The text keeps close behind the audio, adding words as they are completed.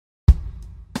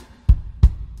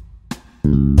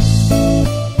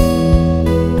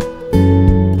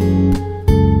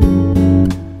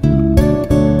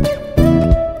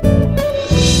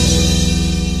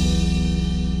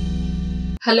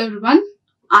Hello everyone,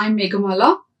 I'm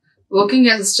Meghamala, working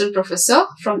as Assistant Professor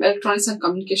from Electronics and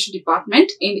Communication Department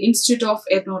in Institute of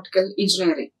Aeronautical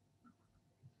Engineering.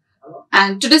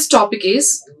 And today's topic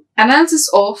is Analysis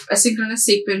of Asynchronous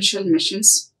Sequential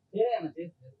Missions.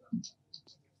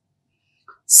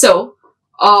 So,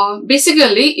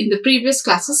 basically in the previous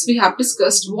classes we have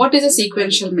discussed what is a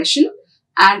sequential mission,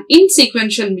 and in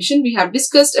sequential mission we have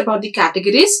discussed about the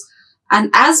categories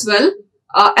and as well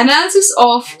analysis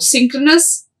of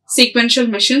synchronous sequential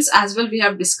missions as well we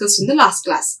have discussed in the last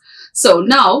class. So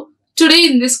now today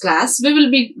in this class we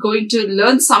will be going to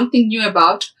learn something new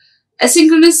about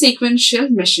asynchronous sequential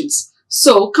missions.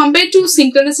 So compared to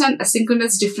synchronous and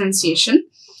asynchronous differentiation,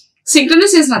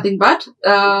 synchronous is nothing but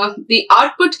the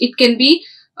output, it can be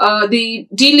the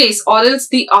delays or else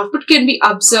the output can be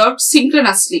observed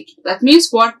synchronously. That means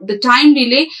what? The time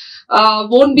delay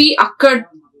won't be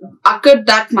occurred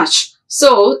that much.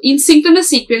 So in synchronous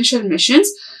sequential missions,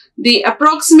 the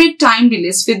approximate time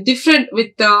delays with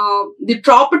the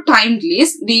proper time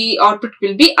delays, the output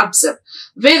will be observed.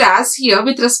 Whereas here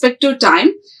with respect to time,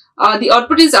 the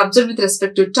output is observed with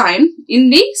respect to time in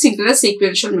the synchronous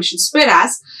sequential missions.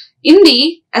 Whereas in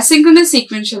the asynchronous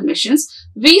sequential missions,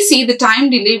 we see the time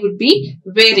delay would be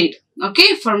varied,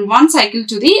 okay, from one cycle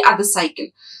to the other cycle.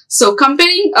 So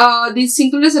comparing the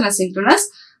synchronous and asynchronous,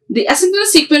 the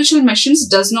asynchronous sequential missions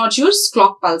does not use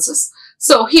clock pulses.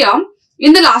 So here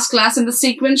in the last class in the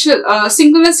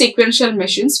synchronous sequential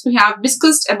missions, we have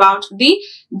discussed about the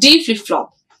D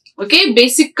flip-flop. Okay,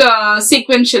 basic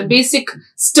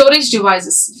storage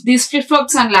devices. These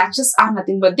flip-flops and latches are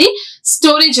nothing but the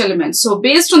storage elements. So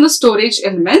based on the storage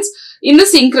elements in the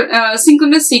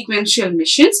synchronous sequential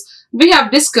missions, we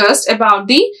have discussed about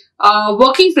the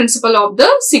working principle of the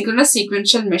synchronous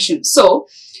sequential mission. So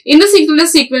in the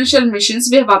synchronous sequential missions,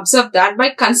 we have observed that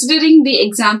by considering the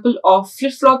example of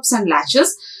flip-flops and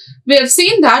latches, we have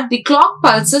seen that the clock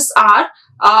pulses are,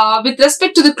 with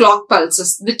respect to the clock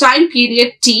pulses, the time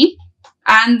period T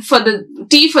and for the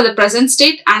T for the present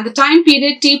state and the time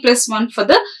period T plus 1 for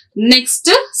the next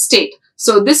state.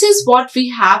 So this is what we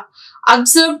have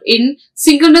observed in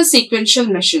synchronous sequential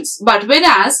missions. But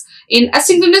whereas in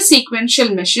asynchronous sequential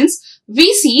missions,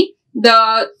 we see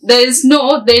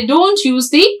they don't use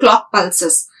the clock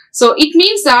pulses. So it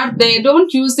means that they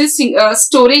don't use the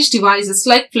storage devices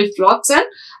like flip-flops and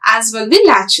as well the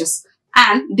latches.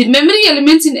 And the memory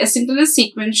elements in asynchronous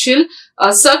sequential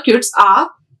circuits are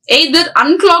either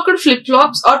unclocked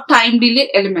flip-flops or time delay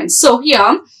elements. So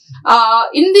here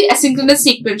in the asynchronous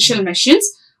sequential missions,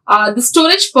 the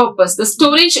storage purpose, the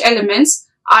storage elements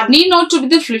are need not to be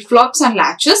the flip-flops and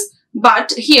latches.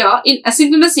 But here in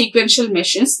asynchronous sequential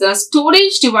missions, the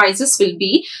storage devices will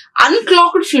be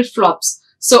unclocked flip-flops.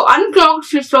 So unclocked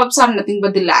flip-flops are nothing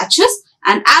but the latches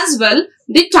and as well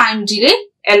the time delay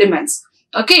elements.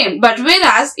 Okay, but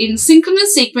whereas in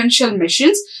synchronous sequential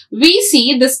missions, we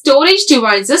see the storage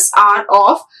devices are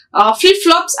of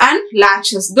flip-flops and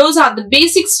latches. Those are the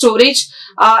basic storage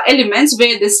elements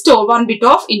where they store one bit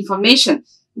of information.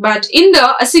 But in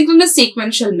the asynchronous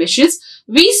sequential missions,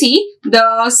 we see the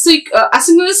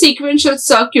asynchronous sequential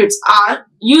circuits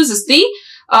uses the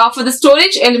for the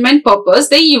storage element purpose,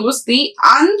 they use the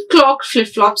unclocked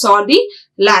flip-flops or the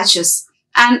latches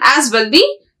and as well the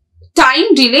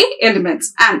time delay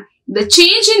elements. And the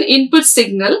change in input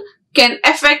signal can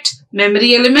affect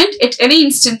memory element at any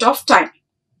instant of time.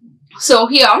 So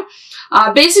here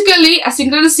basically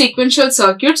asynchronous sequential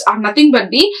circuits are nothing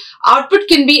but the output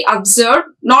can be observed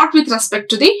not with respect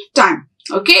to the time.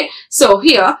 Okay, so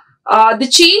here the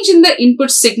change in the input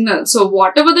signal. So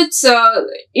whatever the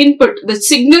input, the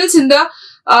signals in the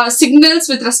signals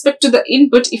with respect to the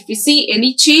input, if we see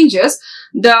any changes,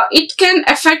 it can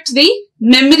affect the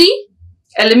memory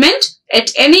element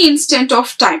at any instant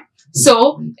of time.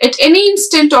 So at any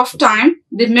instant of time,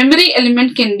 the memory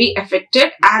element can be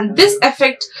affected, and this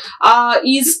effect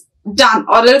is done,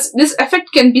 or else this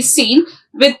effect can be seen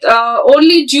with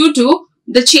only due to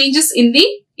the changes in the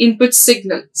input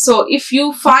signal. So if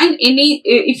you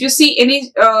see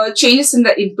any changes in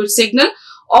the input signal,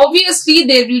 obviously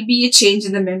there will be a change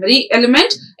in the memory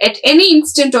element at any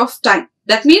instant of time.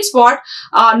 That means what?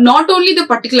 Not only the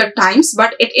particular times,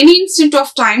 but at any instant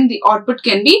of time, the output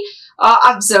can be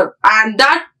observed, and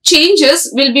that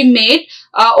changes will be made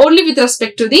only with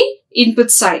respect to the input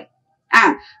side.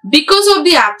 And because of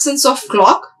the absence of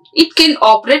clock, it can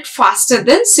operate faster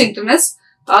than synchronous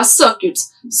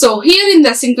circuits. So here in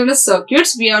the synchronous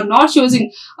circuits, we are not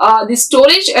using the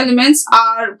storage elements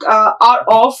are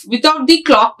off without the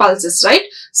clock pulses, right?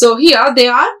 So here they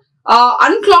are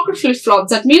unclocked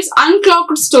flip-flops. That means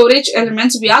unclocked storage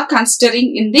elements we are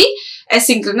considering in the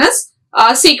asynchronous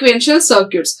sequential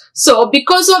circuits. So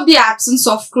because of the absence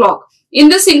of clock in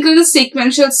the synchronous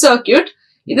sequential circuit,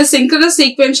 in the synchronous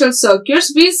sequential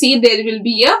circuits, we see there will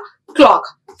be a clock.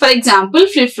 For example,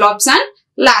 flip-flops and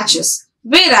latches.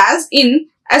 Whereas in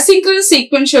asynchronous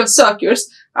sequential circuits,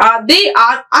 they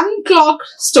are unclocked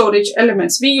storage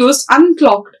elements. We use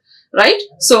unclocked, right?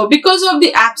 So because of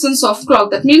the absence of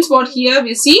clock, that means what here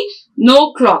we see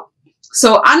no clock.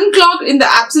 So unclocked, in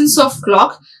the absence of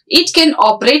clock, it can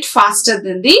operate faster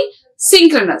than the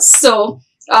synchronous. So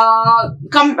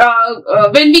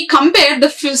when we compare the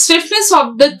swiftness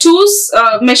of the two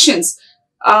machines,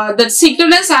 the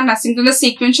synchronous and asynchronous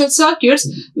sequential circuits,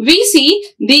 we see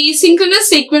the synchronous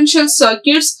sequential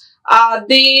circuits,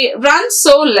 they run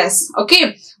so less,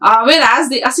 okay, whereas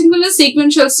the asynchronous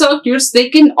sequential circuits, they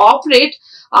can operate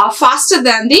faster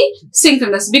than the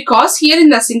synchronous, because here in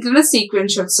the synchronous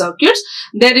sequential circuits,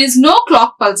 there is no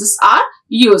clock pulses are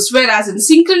used, whereas in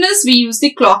synchronous we use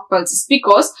the clock pulses,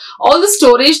 because all the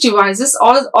storage devices,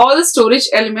 all the storage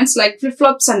elements like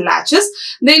flip-flops and latches,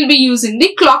 they'll be using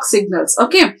the clock signals,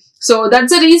 okay. So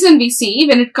that's the reason we see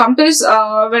when it compares,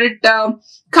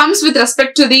 comes with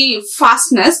respect to the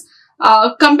fastness,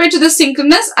 compared to the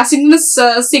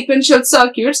asynchronous sequential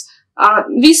circuits,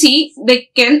 we see they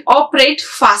can operate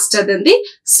faster than the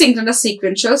synchronous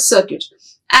sequential circuit.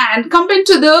 And compared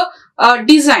to the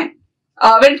design,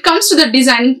 when it comes to the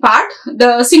designing part,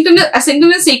 the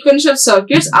asynchronous sequential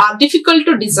circuits are difficult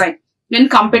to design when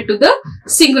compared to the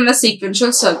synchronous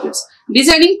sequential circuits.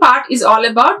 Designing part is all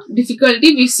about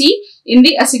difficulty we see in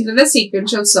the asynchronous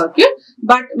sequential circuit.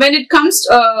 But when it comes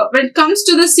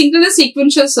to the synchronous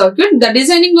sequential circuit, the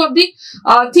designing of the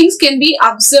things can be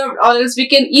observed, or else we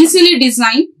can easily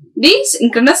design the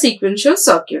synchronous sequential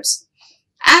circuits.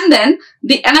 And then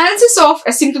the analysis of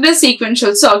asynchronous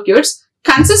sequential circuits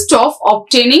consists of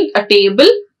obtaining a table,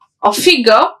 a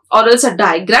figure, or else a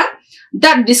diagram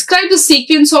that describe the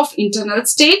sequence of internal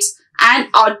states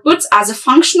and outputs as a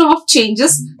function of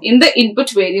changes in the input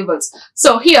variables.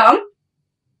 So here,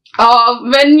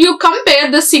 when you compare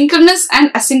the synchronous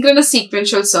and asynchronous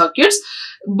sequential circuits,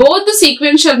 both the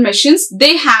sequential machines,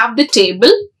 they have the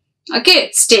table,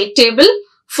 okay, state table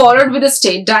followed with a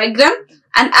state diagram,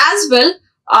 and as well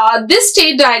this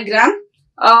state diagram,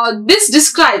 this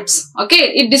describes,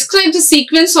 okay, it describes the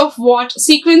sequence of what?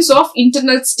 Sequence of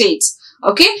internal states,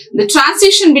 okay, the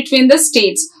transition between the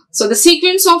states. So the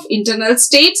sequence of internal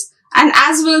states and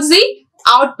as well as the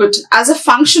output as a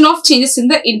function of changes in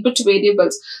the input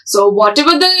variables. So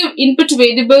whatever the input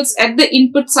variables at the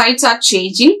input sides are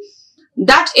changing,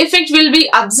 that effect will be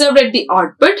observed at the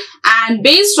output, and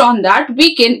based on that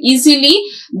we can easily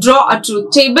draw a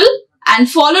truth table and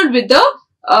followed with the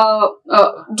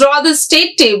draw the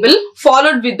state table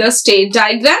followed with the state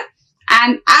diagram,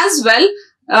 and as well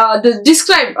this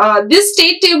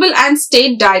state table and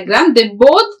state diagram, they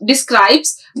both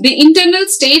describes the internal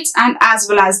states and as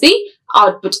well as the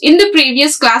output. In the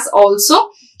previous class also,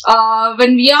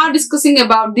 when we are discussing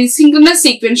about the synchronous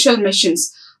sequential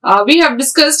machines, we have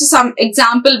discussed some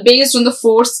example based on the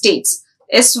 4 states: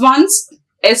 S1,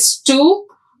 S2,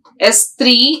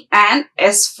 S3 and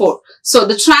S4. So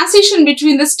the transition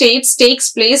between the states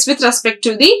takes place with respect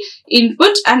to the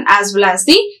input and as well as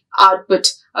the output,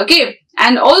 okay.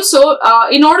 And also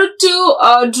in order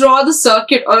to draw the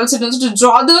circuit, or also to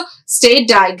draw the state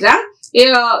diagram,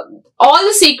 all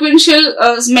the sequential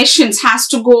machines has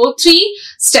to go 3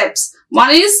 steps.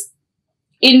 One is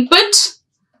input,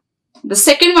 the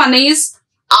second one is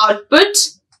output,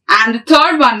 and the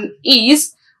third one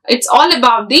is, it's all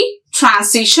about the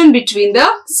transition between the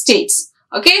states,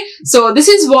 okay. So this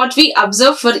is what we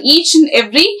observe for each and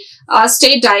every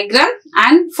state diagram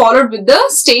and followed with the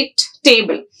state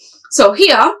table. So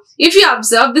here, if you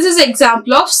observe, this is an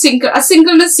example of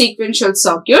asynchronous sequential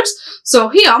circuits. So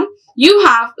here you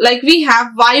have, like we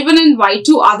have Y1 and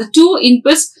Y2 are the 2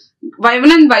 inputs.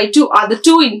 Y1 and Y2 are the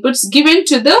 2 inputs given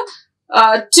to the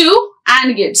 2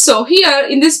 AND gates. So here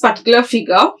in this particular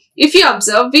figure, if you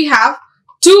observe, we have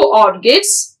 2 OR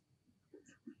gates,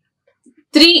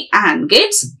 3 AND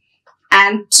gates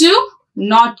and 2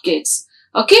 NOT gates.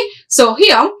 Okay, so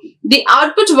here the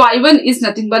output Y1 is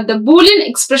nothing but the Boolean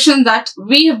expression that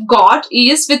we have got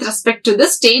is with respect to the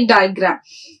state diagram.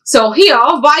 So here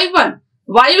Y1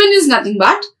 is nothing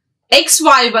but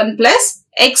XY1 plus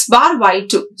X bar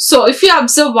Y2. So if you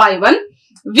observe Y1,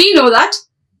 we know that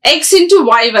X into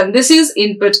Y1, this is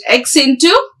input, X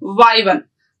into Y1.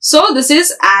 So this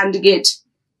is AND gate,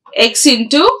 X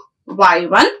into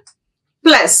Y1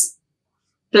 plus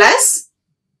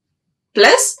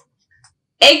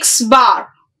X bar,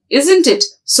 isn't it?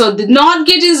 So the NOT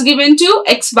gate is given to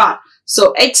X bar.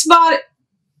 So X bar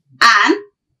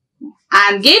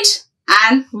and gate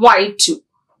and y2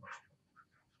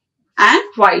 and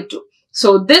y2.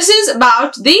 So this is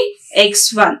about the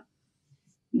x1.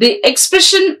 The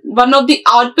expression, one of the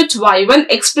output y1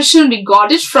 expression, we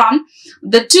got it from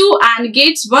the two AND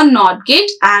gates, one NOT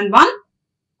gate and one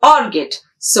OR gate.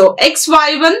 So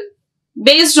xy1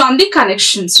 based on the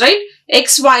connections, right?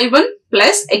 xy1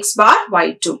 plus x bar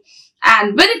y2.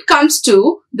 And when it comes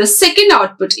to the second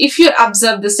output, if you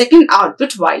observe the second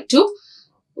output y2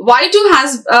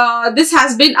 has, this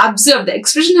has been observed, the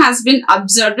expression has been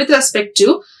observed with respect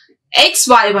to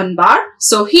xy1 bar.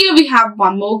 So here we have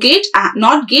one more gate,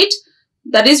 NOT gate,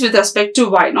 that is with respect to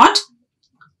y0,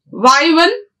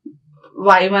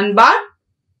 y1 bar,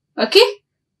 okay,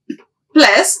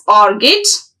 plus OR gate,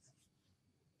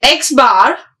 x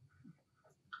bar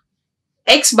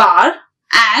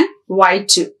and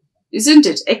y2, isn't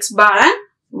it? X bar and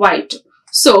y2.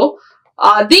 So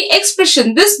the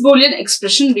expression, this Boolean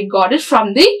expression, we got it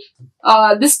from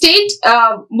the state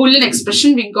Boolean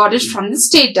expression, we got it from the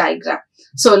state diagram.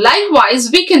 So likewise,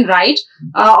 we can write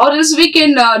or else we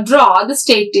can draw the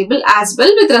state table as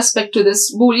well with respect to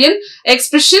this Boolean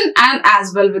expression and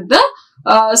as well with the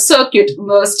circuit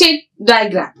state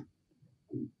diagram.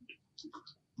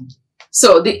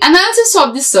 So the analysis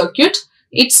of the circuit,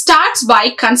 it starts by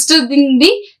considering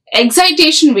the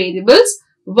excitation variables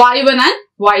y1 and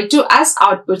y2 as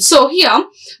output. So here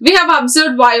we have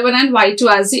observed y1 and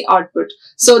y2 as the output.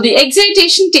 So the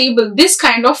excitation table, this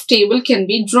kind of table can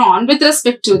be drawn with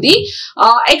respect to the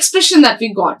expression that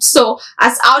we got. So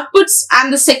as outputs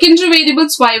and the secondary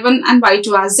variables y1 and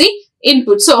y2 as the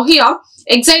input. So here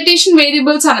excitation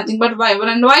variables are nothing but y1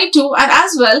 and y2, and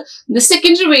as well the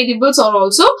secondary variables are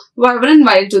also y1 and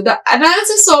y2. The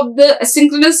analysis of the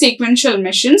asynchronous sequential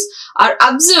machines are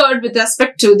observed with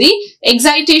respect to the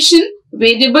excitation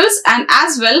variables and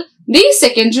as well the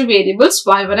secondary variables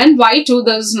y1 and y2.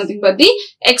 There is nothing but the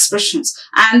expressions,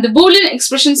 and the Boolean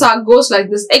expressions are goes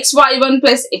like this: xy1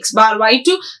 plus x bar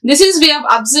y2. This is we have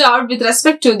observed with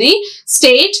respect to the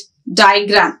state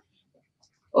diagram.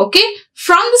 Okay,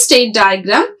 from the state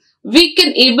diagram we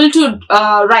can able to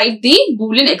write the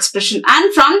Boolean expression,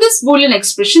 and from this Boolean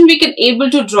expression we can able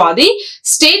to draw the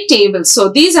state tables. So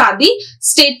these are the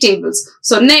state tables.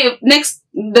 So the next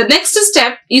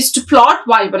step is to plot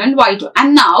y1 and y2,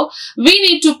 and now we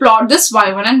need to plot this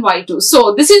y1 and y2.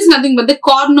 So this is nothing but the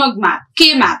Carnot map,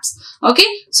 K maps. Okay,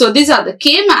 so these are the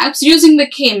K maps. Using the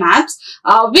K maps,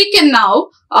 we can now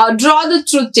draw the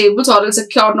truth tables or else the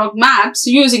Carnot maps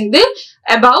using the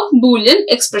above Boolean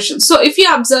expression. So if you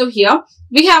observe here,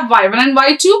 we have y1 and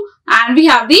y2 and we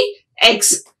have the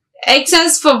x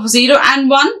as for 0 and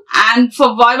 1, and for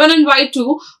y1 and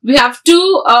y2 we have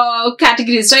two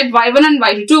categories, right? y1 and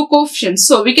y2, two coefficients.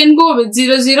 So we can go with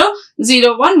 0 0,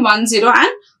 0 1, 1 0 and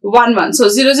 1 1. So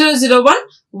 0 0 0 1,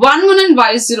 1 1 and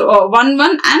y0 1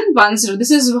 1 and 1 0.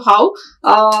 This is how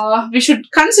we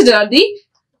should consider the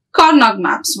Carnot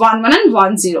maps, 1 1 and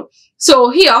 1 0. So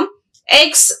here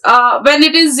x when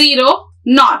it is 0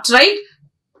 not, right?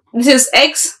 This is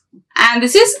x and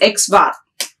this is x bar.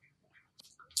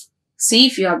 See,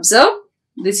 if you observe,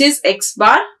 this is x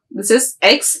bar, this is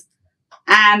x,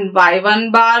 and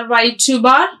y1 bar, y2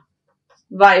 bar,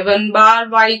 y1 bar,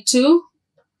 y2,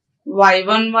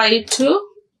 y1, y2,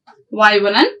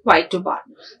 y1 and y2 bar.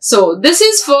 So this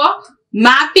is for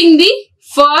mapping the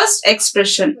first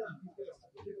expression.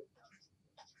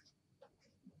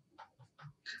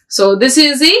 So this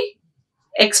is the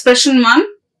expression 1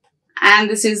 and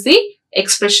this is the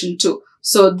expression 2.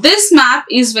 So this map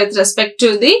is with respect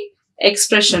to the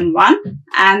expression 1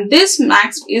 and this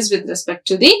map is with respect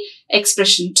to the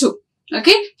expression 2.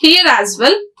 Okay, here as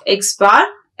well x bar,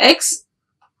 x,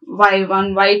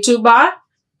 y1, y2 bar,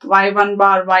 y1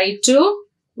 bar, y2,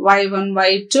 y1,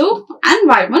 y2 and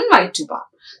y1, y2 bar.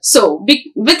 So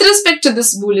with respect to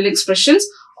this Boolean expressions,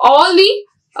 all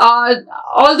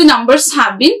the numbers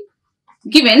have been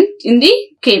given in the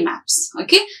K maps.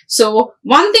 Okay, so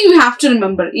one thing we have to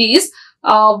remember is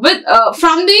from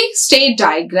the state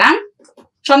diagram,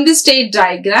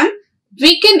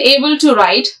 we can able to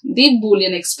write the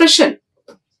Boolean expression,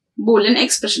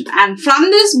 and from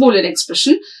this Boolean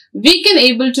expression we can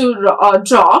able to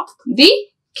draw the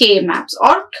K maps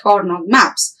or Carnot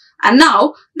maps. And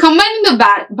now combining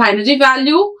the binary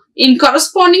value in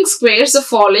corresponding squares, the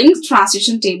following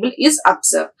transition table is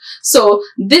observed. So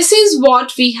this is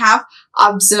what we have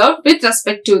observed with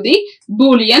respect to the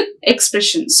Boolean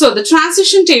expression. So the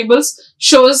transition tables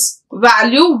shows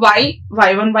value y,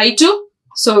 y1, y2.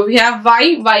 So we have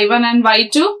y, y1 and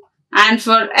y2, and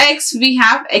for x we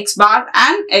have x bar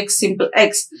and x simple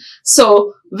x.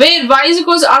 So where y is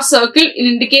equals are circled, it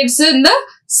indicates in the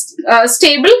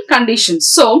stable conditions.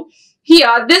 So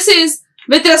here this is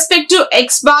with respect to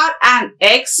x bar and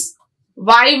x,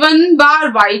 y1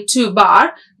 bar, y2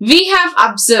 bar, we have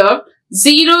observed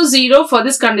 0, 0 for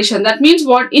this condition. That means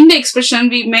what? In the expression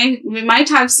we might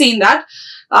have seen that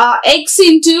x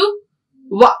into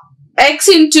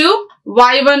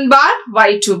y1 bar,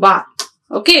 y2 bar.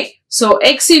 Okay, so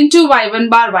x into y1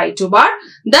 bar, y2 bar.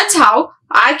 That's how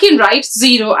I can write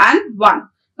 0 and 1.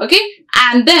 Okay,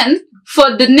 and then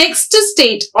for the next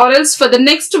state or else for the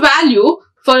next value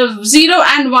for 0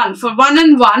 and 1, for 1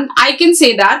 and 1, I can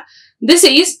say that this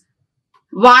is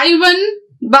y1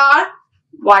 bar,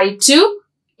 y2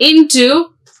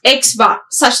 into x bar,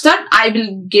 such that I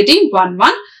will be getting 1,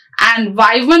 1, and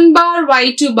y1 bar,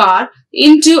 y2 bar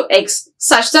into x,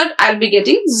 such that I'll be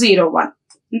getting 0, 1.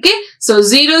 Okay, so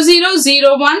 0, 0,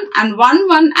 0, 1 and 1,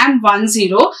 1 and 1,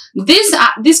 0.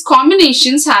 These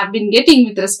combinations have been getting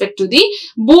with respect to the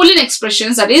Boolean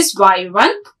expressions, that is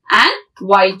y1 and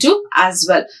y2 as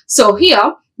well. So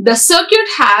here the circuit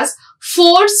has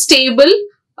four stable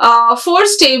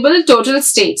total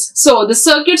states. So the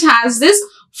circuit has this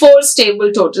 4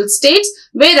 stable total states,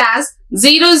 whereas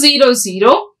 0, 0,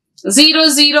 0, 0,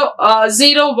 0,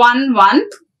 0, 1, 1,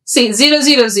 see 0,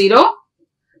 0, 0,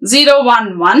 0,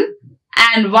 1, 1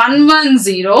 and 1, 1,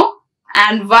 0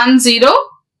 and 1, 0,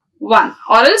 1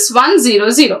 or else 1, 0,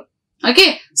 0.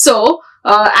 Okay, so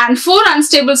and 4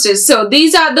 unstable states. So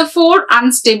these are the 4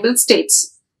 unstable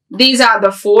states. These are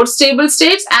the 4 stable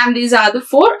states and these are the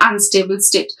 4 unstable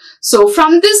states. So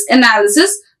from this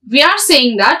analysis, we are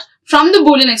saying that from the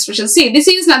Boolean expression, see, this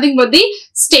is nothing but the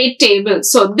state table.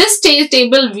 So this state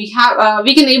table we have,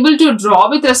 we can able to draw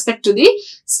with respect to the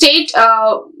state,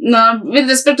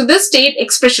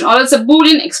 expression or else a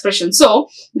Boolean expression. So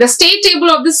the state table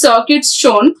of the circuits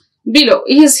shown below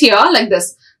is here like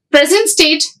this. Present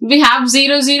state, we have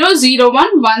 0, 0, 0,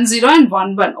 1, 1, 0 and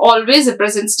 1, 1. Always the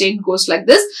present state goes like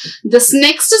this. This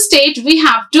next state we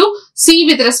have to see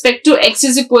with respect to x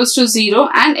is equals to 0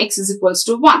 and x is equals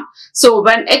to 1. So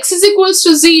when x is equals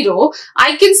to 0,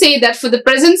 I can say that for the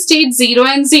present state 0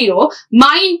 and 0,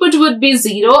 my input would be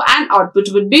 0 and output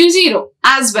would be 0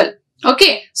 as well.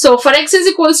 Okay, so for x is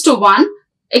equals to 1,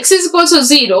 x is equals to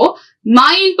 0,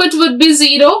 my input would be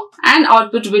 0 and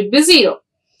output would be 0.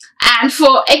 And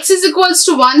for x is equals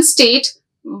to 1 state,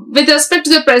 with respect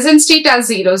to the present state as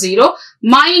 0, 0,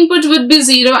 my input would be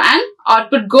 0 and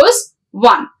output goes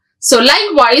 1. So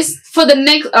likewise, for the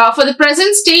next, for the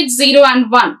present state 0 and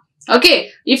 1,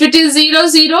 okay, if it is 0,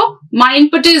 0, my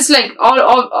input is like,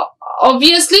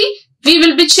 obviously, we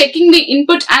will be checking the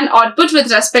input and output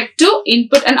with respect to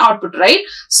input and output, right?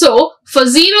 So for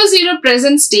 0, 0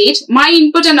 present state, my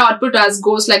input and output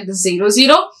goes like the 0,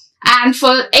 0. And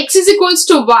for x is equals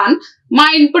to 1,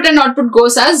 my input and output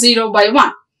goes as 0 by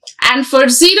 1. And for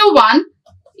 0, 1,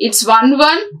 it's 1,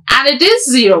 1 and it is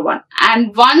 0, 1.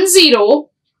 And 1, 0,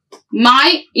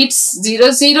 it's 0,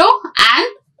 0 and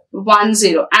 1,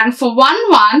 0. And for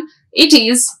 1, 1, it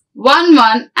is 1,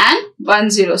 1 and 1,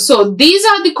 0. So these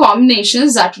are the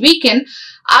combinations that we can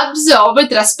observe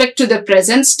with respect to the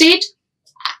present state,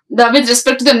 with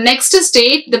respect to the next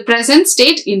state, the present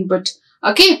state input.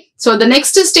 Okay, so the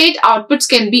next state outputs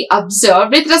can be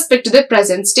observed with respect to the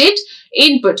present state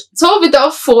input. So with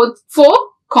our four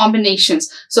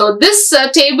combinations. So this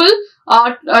table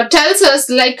tells us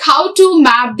like how to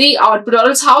map the output or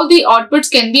else how the outputs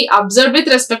can be observed with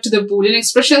respect to the Boolean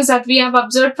expressions that we have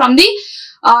observed from the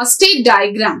state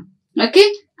diagram.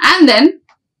 Okay, and then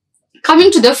coming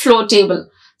to the flow table.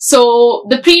 So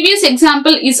the previous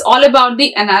example is all about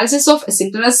the analysis of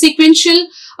asynchronous sequential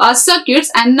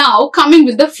circuits, and now coming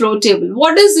with the flow table.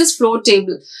 What is this flow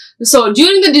table? So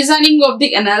during the designing of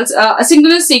the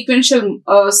asynchronous sequential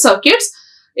circuits,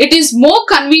 it is more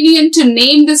convenient to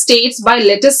name the states by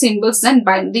letter symbols than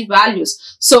binary values.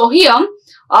 So here,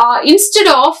 instead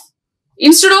of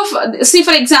see,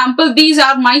 for example, these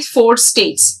are my 4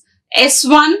 states: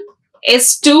 S1,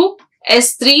 S2,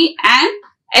 S3 and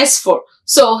S4.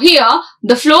 So here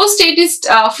the flow state is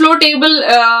flow table.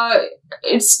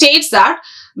 It states that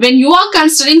when you are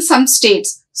considering some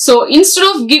states, so instead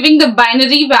of giving the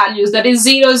binary values, that is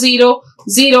 0, 0,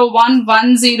 0, 1,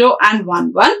 1, 0 and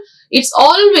 1, 1, it's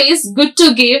always good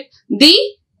to give the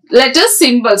letter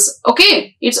symbols.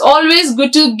 Okay, it's always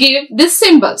good to give the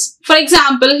symbols. For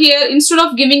example, here instead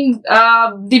of giving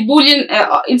the Boolean,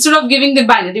 instead of giving the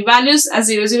binary values as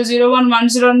 0, 0, 0, 1, 1,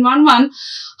 0 and 1, 1,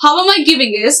 how am I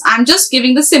giving is, I'm just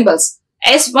giving the symbols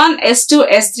S1, S2,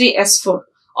 S3, S4.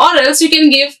 or else you can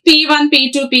give P1,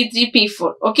 P2, P3,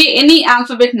 P4. Okay, any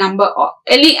alphabet number or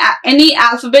any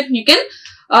alphabet you can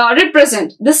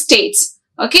represent the states.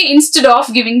 Okay, instead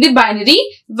of giving the binary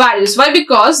values. Why?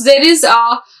 Because there is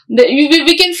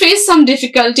we can face some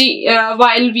difficulty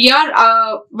while we were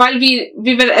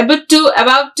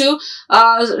about to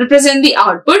represent the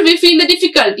output. We feel the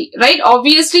difficulty, right?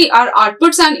 Obviously, our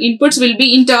outputs and inputs will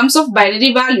be in terms of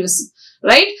binary values,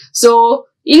 right? So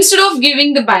instead of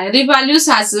giving the binary values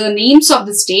as the names of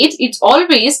the state, it's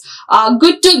always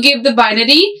good to give the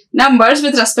binary numbers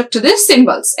with respect to the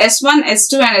symbols S1,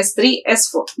 S2 and S3,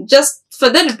 S4, just for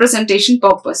the representation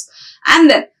purpose. And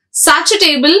then such a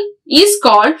table is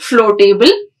called flow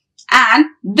table, and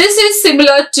this is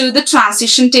similar to the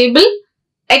transition table,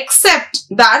 except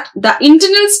that the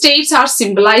internal states are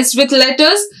symbolized with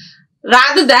letters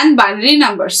rather than binary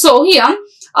numbers. So here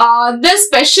the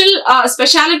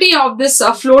speciality of this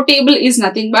flow table is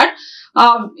nothing but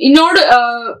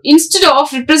instead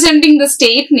of representing the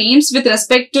state names with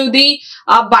respect to the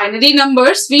binary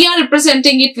numbers, we are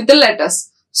representing it with the letters.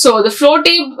 So the flow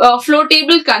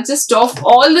table consists of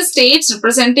all the states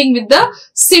representing with the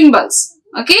symbols.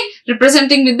 Okay,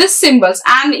 representing with the symbols.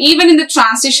 And even in the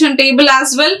transition table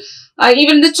as well, we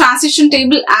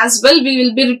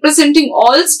will be representing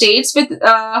all states with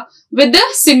the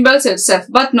symbols itself,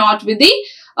 but not with the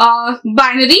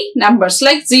binary numbers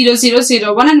like 00,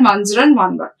 01 and 10 and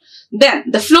 11. Then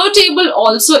the flow table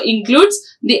also includes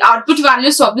the output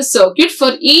values of the circuit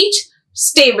for each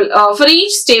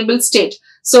stable state.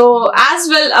 So as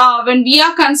well, when we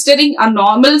are considering a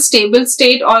normal stable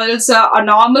state or else a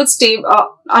normal state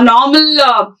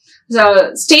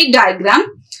diagram,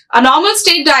 a normal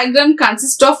state diagram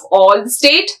consists of all the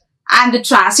state, and the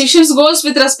transitions goes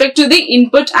with respect to the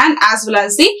input and as well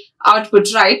as the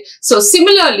output, right? So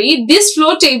similarly, this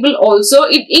flow table also,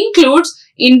 it includes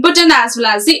input and as well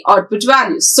as the output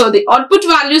values. So the output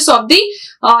values of the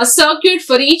circuit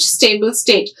for each stable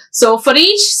state. So for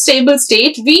each stable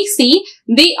state, we see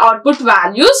the output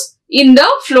values in the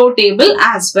flow table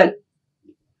as well.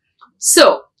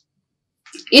 So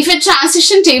if a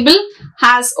transition table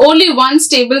has only one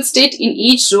stable state in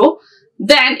each row,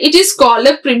 then it is called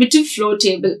a primitive flow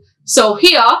table. So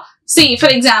here, see, for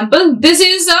example, this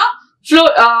is a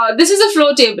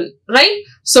flow table, right?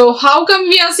 So how come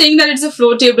we are saying that it's a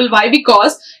flow table? Why?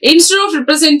 Because instead of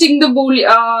representing the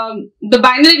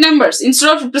binary numbers,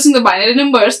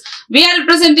 we are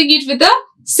representing it with a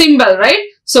symbol, right?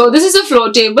 So this is a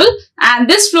flow table, and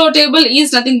this flow table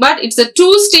is nothing but it's a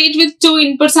two state with two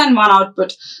inputs and one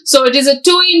output. So it is a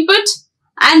two input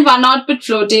and one output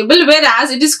flow table, whereas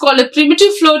it is called a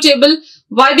primitive flow table.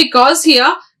 Why? Because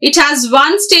here it has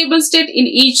one stable state in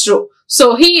each row.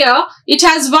 So here it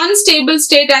has one stable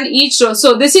state and each row.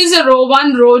 So this is a row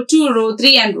 1, row 2, row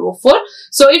 3 and row 4.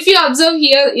 So if you observe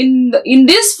here in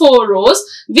these 4 rows,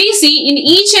 we see in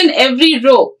each and every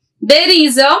row there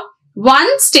is a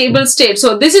one stable state.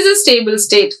 So this is a stable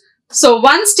state. So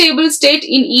one stable state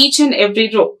in each and every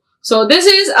row. So this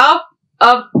is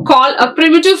called a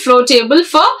primitive flow table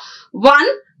for one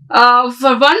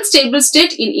stable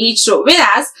state in each row.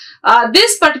 Whereas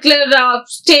this particular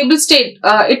stable state,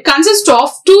 it consists of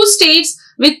two states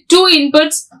with two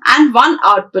inputs and one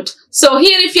output. So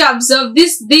here if you observe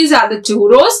these are the 2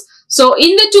 rows. So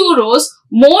in the 2 rows,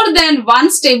 more than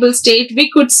one stable state, we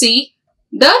could see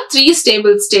the 3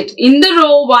 stable state. In the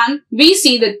row 1, we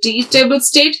see the 3 stable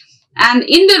state, and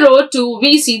in the row 2,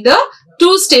 we see the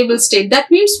 2 stable state.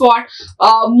 That means what?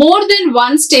 More than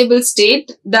one stable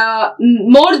state, the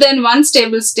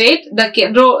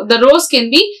rows can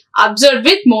be observed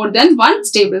with more than one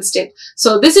stable state.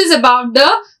 So this is about the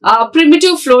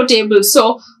primitive flow table.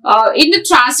 So in the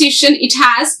transition, it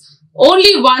has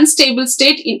only one stable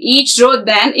state in each row,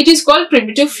 then it is called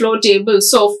primitive flow table.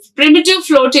 So primitive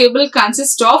flow table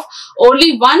consists of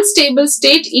only one stable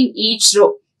state in each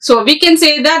row. So we can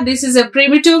say that this is a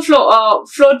primitive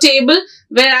flow table,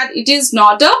 where it is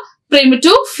not a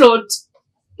primitive flow,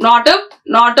 not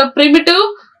a primitive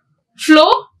flow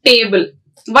table.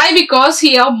 Why? Because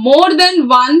here more than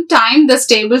one time the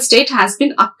stable state has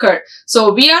been occurred.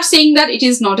 So we are saying that it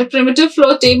is not a primitive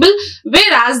flow table,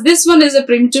 whereas this one is a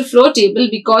primitive flow table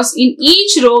because in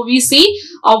each row we see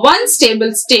a one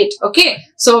stable state. Okay,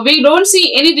 so we don't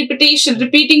see any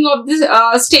repeating of this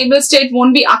stable state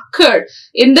won't be occurred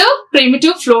in the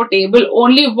primitive flow table.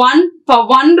 Only for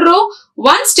one row,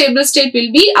 one stable state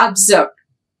will be observed.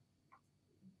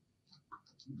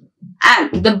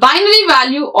 And the binary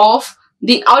value of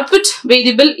the output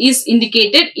variable is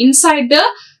indicated inside the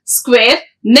square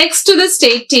next to the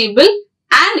state table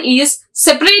and is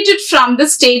separated from the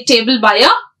state table by a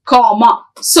comma.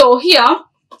 So here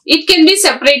it can be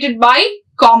separated by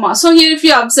comma. So here if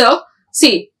you observe,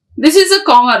 see, this is a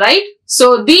comma, right?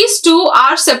 So these two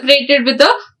are separated with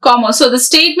a comma. So the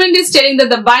statement is telling that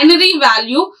the binary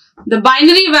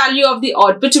value of the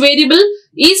output variable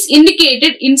is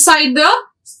indicated inside the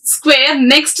square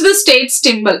next to the state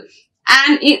symbol.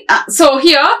 And so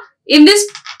here in this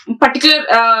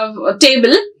particular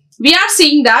table, we are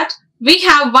seeing that we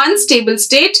have one stable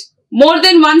state, more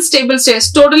than one stable state,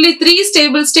 totally 3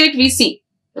 stable state we see,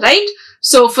 right?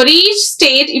 So for each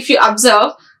state, if you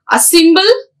observe a symbol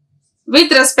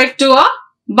with respect to a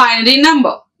binary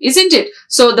number, isn't it?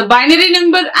 So the binary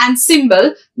number and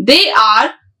symbol, they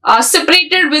are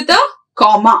separated with a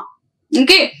comma.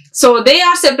 Okay, so they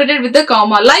are separated with a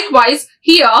comma. Likewise,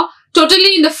 here,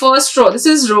 totally in the first row, this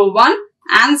is row 1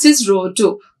 and this is row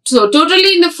 2. So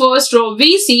totally in the first row,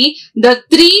 we see the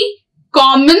 3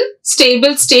 common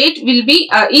stable state will be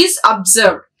is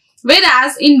observed.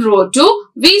 Whereas in row 2,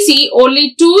 we see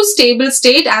only 2 stable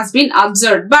state has been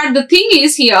observed. But the thing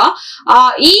is here,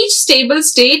 each stable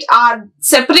state are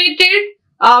separated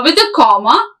with a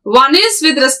comma. One is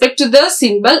with respect to the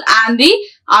symbol and the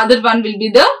other one will be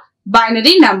the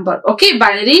binary number. Okay,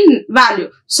 binary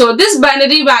value. So this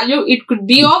binary value, it could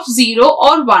be of 0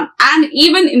 or 1. And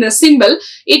even in the symbol,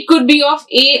 it could be of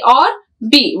A or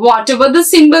B, whatever the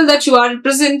symbol that you are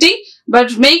representing.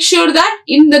 But make sure that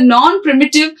in the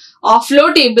non-primitive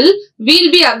flow table,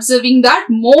 we'll be observing that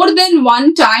more than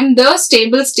one time the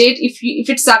stable state, if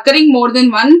it's occurring more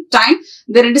than one time,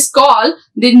 then it is called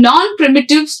the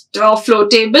non-primitive flow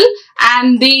table,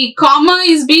 and the comma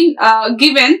is being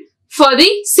given for the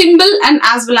symbol and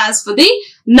as well as for the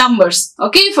numbers.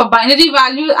 Okay, for binary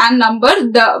value and number,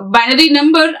 the binary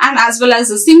number and as well as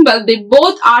the symbol, they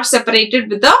both are separated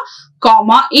with a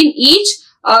comma in each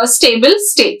stable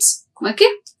states. Okay,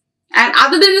 and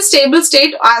other than the stable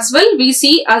state as well, we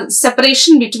see a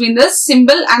separation between the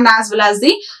symbol and as well as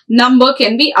the number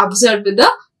can be observed with the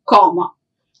comma.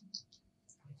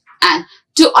 And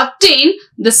to obtain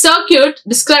the circuit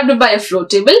described by a flow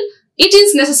table, it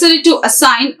is necessary to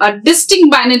assign a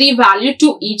distinct binary value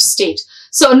to each state.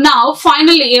 So now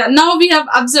finally, now we have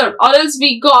observed, or else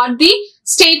we got the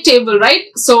state table, right?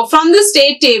 So from the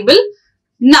state table,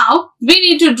 now we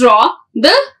need to draw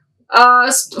the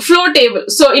flow table.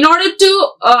 So in order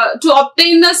to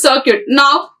obtain the circuit,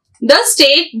 now the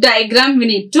state diagram we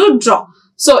need to draw.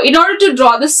 So in order to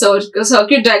draw the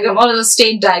circuit diagram or the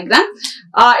state diagram,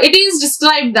 it is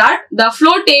described that the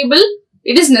flow table,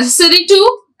 it is necessary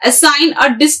to assign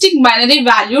a distinct binary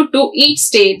value to each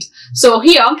state. So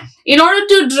here, in order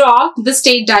to draw the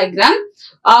state diagram,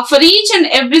 for each and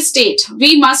every state,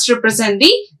 we must represent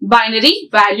the binary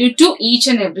value to each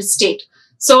and every state.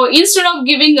 So instead of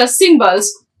giving us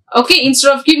symbols, okay,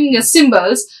 instead of giving us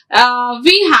symbols,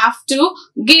 we have to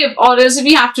give, or else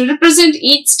we have to represent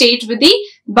each state with the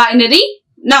binary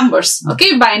numbers,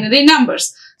 okay, binary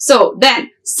numbers. So then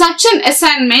such an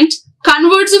assignment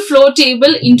converts the flow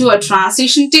table into a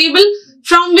transition table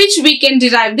from which we can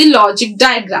derive the logic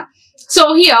diagram.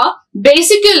 So here,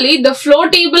 basically the flow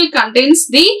table contains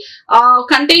the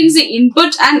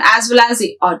input and as well as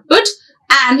the output.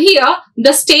 And here,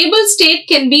 the stable state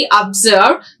can be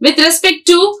observed with respect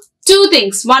to 2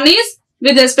 things. One is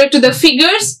with respect to the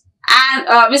figures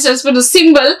and with respect to the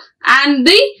symbol and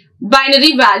the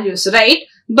binary values, right?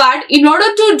 But in order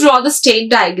to draw the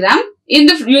state diagram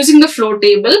using the flow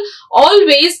table,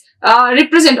 always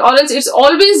represent, or else it's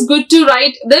always good to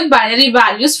write the binary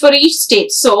values for each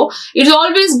state. So it's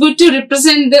always good to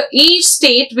represent each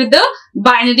state with the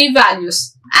binary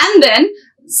values. And then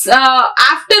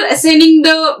after assigning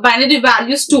the binary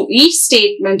values to each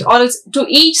statement or to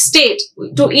each state,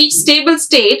 to each stable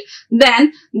state,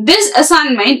 then this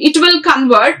assignment, it will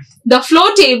convert the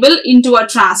flow table into a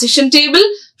transition table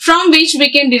from which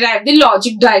we can derive the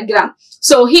logic diagram.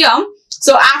 So here,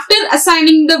 so after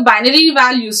assigning the binary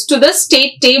values to the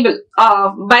state table,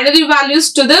 binary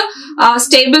values to the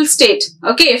stable state.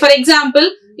 Okay, for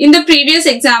example, in the previous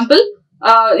example,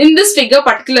 in this figure,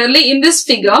 particularly in this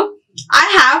figure,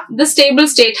 I have the stable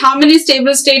state. How many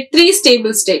stable state? 3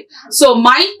 stable state. So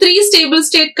my 3 stable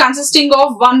state consisting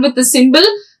of one with the symbol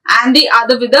and the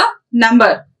other with the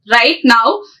number. Right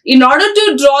now, in order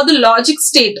to draw the logic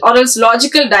state or else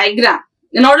logical diagram,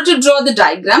 in order to draw the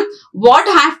diagram, what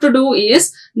I have to do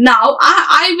is, now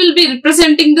I will be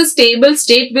representing the stable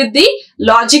state with the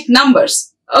logic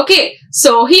numbers. Okay,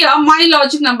 so here my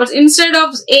logic numbers, instead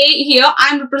of A here, I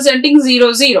am representing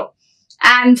 0, 0.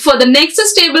 And for the next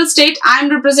stable state, I am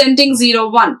representing 0,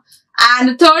 1. And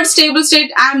the third stable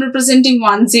state, I am representing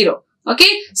 1, 0.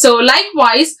 Okay, so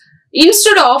likewise,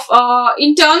 instead of,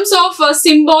 in terms of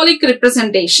symbolic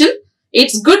representation,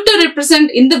 it's good to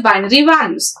represent in the binary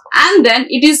values, and then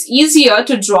it is easier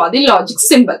to draw the logic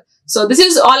symbol. So this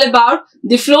is all about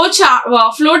the flow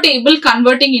table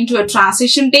converting into a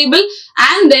transition table,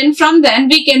 and then from then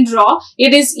we can draw,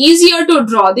 it is easier to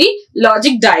draw the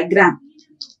logic diagram.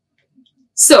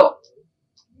 So,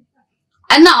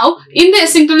 and now in the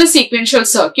asynchronous sequential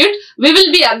circuit, we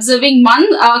will be observing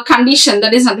one condition,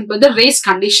 that is nothing but the race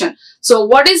condition. So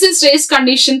what is this race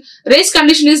condition? Race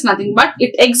condition is nothing but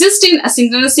it exists in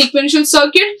asynchronous sequential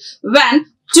circuit when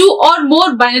two or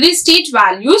more binary state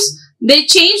values, they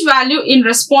change value in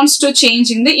response to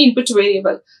change in the input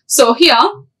variable. So here,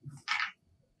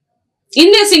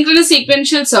 in the asynchronous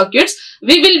sequential circuits,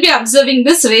 we will be observing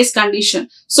this race condition.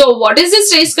 So what is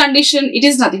this race condition? It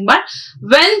is nothing but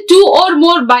when two or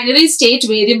more binary state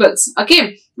variables,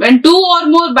 okay, when two or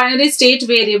more binary state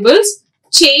variables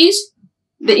change,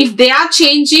 if they are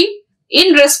changing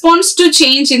in response to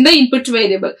change in the input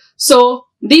variable. So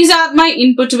these are my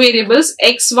input variables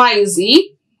x, y,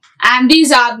 z, and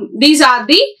these are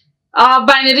the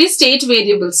binary state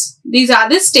variables. These are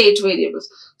the state variables.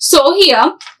 So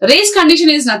here race condition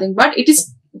is nothing but it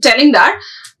is telling that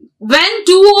when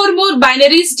two or more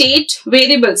binary state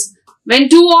variables,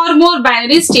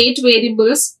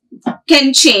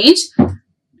 can change,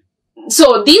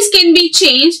 so these can be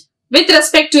changed with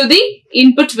respect to the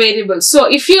input variable. So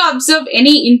if you observe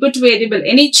any input variable,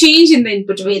 any change in the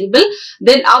input variable,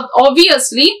 then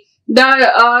obviously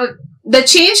the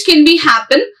change can be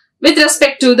happen with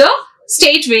respect to the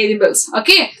state variables.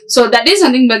 Okay, so that is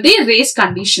nothing but the race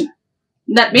condition.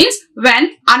 That means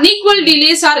when unequal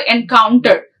delays are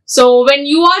encountered. So when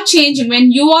you are changing,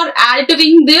 when you are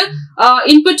altering the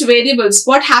input variables,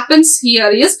 what happens here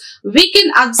is we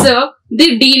can observe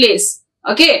the delays.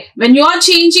 Okay, when you are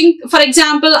changing, for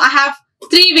example, I have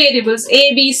three variables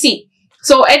A, B, C.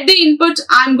 So at the input,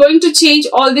 I'm going to change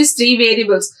all these three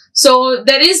variables. So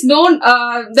there is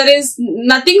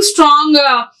nothing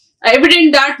strong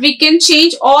evident that we can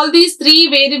change all these three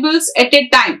variables at a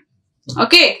time.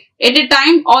 Okay, at a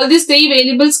time, all these three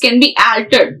variables can be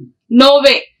altered. No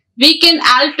way. We can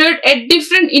alter at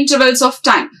different intervals of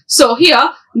time. So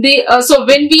here, so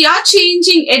when we are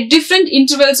changing at different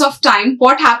intervals of time,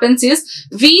 what happens is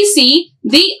we see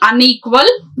the unequal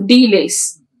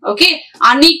delays. Okay,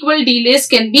 unequal delays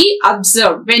can be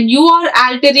observed. When you are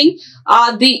altering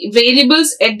the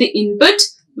variables at the input,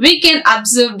 we can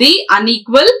observe the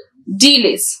unequal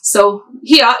delays. So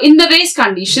here in the race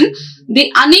condition,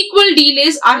 the unequal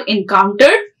delays are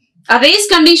encountered. A race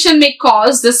condition may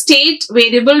cause the state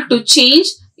variable to change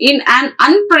in an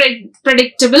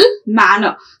unpredictable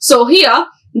manner. So here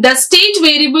the state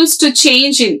variables to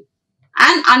change in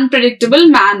an unpredictable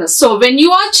manner. So when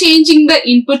you are changing the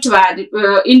input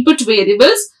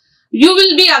variables, you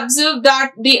will be observed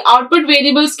that the output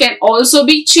variables can also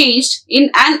be changed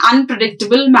in an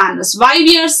unpredictable manner. Why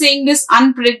we are saying this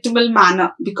unpredictable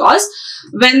manner? Because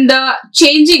when the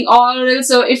changing, or else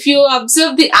if you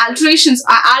observe the alterations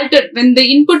are altered, when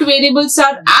the input variables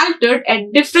are altered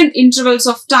at different intervals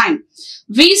of time,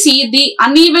 we see the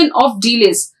uneven of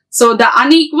delays. So the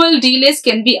unequal delays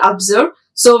can be observed.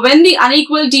 So when the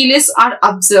unequal delays are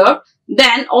observed,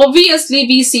 then obviously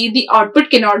we see the output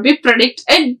cannot be predicted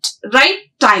at right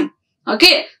time.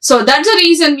 Okay, so that's the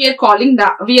reason we are calling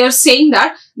that, we are saying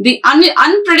that the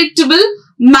unpredictable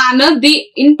manner, the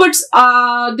inputs,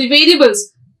 the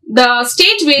variables, the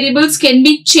state variables can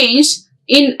be changed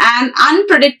in an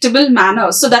unpredictable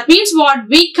manner. So that means what?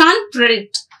 We can't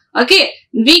predict. Okay,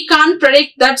 we can't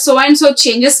predict that so and so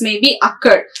changes may be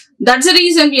occurred. That's the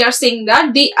reason we are saying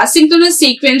that the asynchronous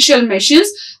sequential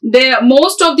machines,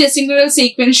 most of the asynchronous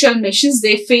sequential machines,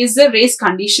 they face the race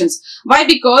conditions. Why?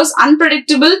 Because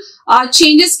unpredictable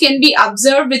changes can be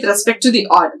observed with respect to the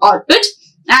output,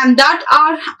 and that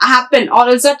are happen, or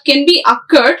else that can be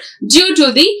occurred due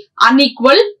to the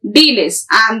unequal delays,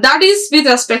 and that is with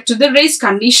respect to the race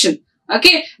condition.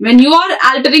 Okay, when you are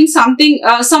altering something,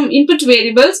 some input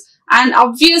variables, and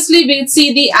obviously we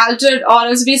see the altered, or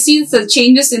else we see the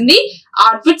changes in the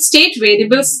output state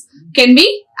variables can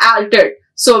be altered.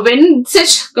 So when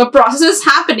such a process is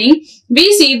happening,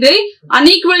 we see the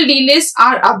unequal delays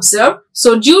are observed.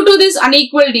 So due to these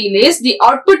unequal delays, the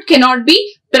output cannot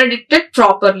be predicted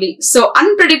properly. So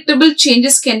unpredictable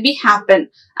changes can be happen,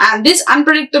 and these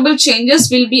unpredictable changes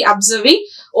will be observing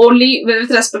only with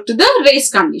respect to the race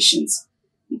conditions.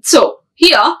 So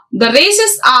here the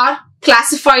races are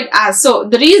classified as, so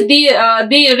the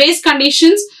race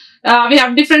conditions, we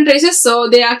have different races, so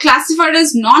they are classified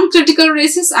as non-critical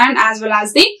races and as well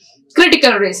as the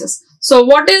critical races. So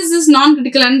what is this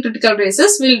non-critical and critical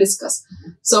races? We'll discuss.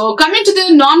 So coming to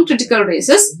the non-critical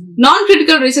races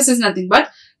Non-critical races is nothing but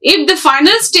if the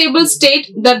final stable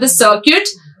state that the circuit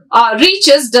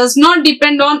reaches does not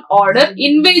depend on order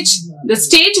in which the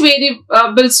state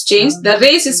variables change, the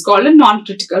race is called a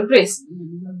non-critical race.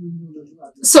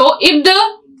 So, if the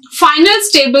final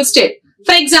stable state,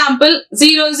 for example,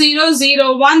 0, 0,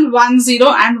 0, 1, 1,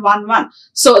 0 and 1, 1.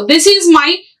 So, this is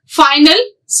my final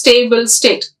stable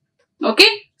state.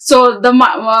 Okay. So,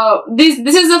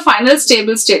 this is the final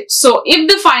stable state. So, if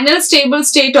the final stable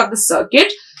state of the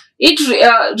circuit it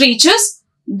reaches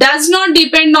does not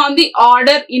depend on the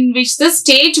order in which the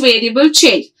state variable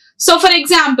change. So, for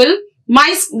example,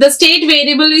 the state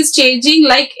variable is changing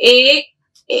like A,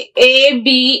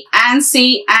 B and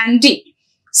C and D.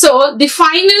 So, the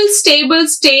final stable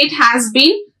state has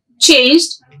been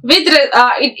changed with,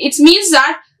 it means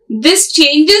that this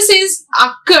changes is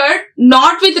occurred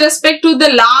not with respect to the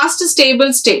last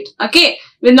stable state. Okay,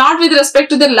 not with respect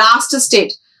to the last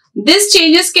state. This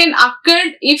changes can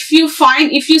occur if you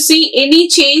see any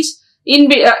change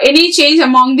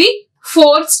among the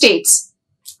 4 states.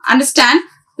 Understand?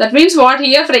 That means what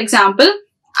here, for example,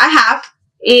 I have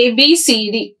A, B,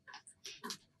 C, D.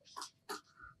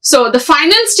 So, the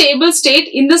final stable state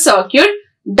in the circuit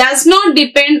does not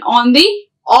depend on the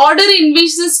order in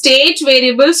which the state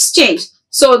variables change.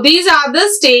 So, these are the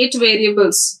state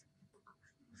variables.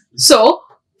 So,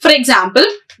 for example,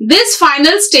 this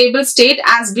final stable state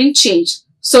has been changed.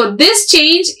 So, this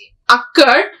change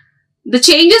occurred, the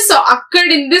changes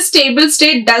occurred in this stable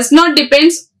state does not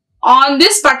depend on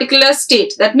this particular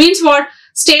state. That means what?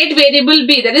 State variable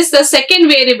B, that is the second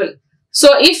variable.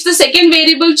 So, if the second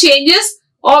variable changes,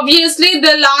 obviously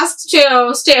the last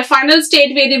final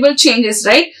state variable changes,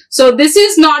 right? So, this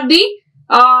is not the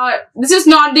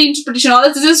interpretation,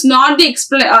 or this is not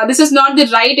the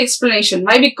right explanation.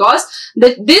 Why? Because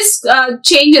this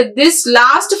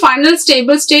last final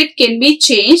stable state can be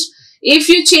changed if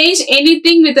you change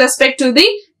anything with respect to the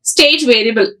state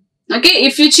variable. Okay,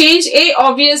 if you change A,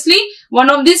 obviously one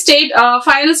of the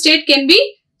final state can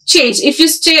be changed. If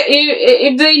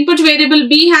the input variable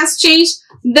B has changed,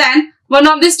 then one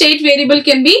of the state variable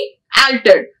can be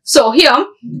altered. So here,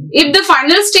 if the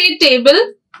final state table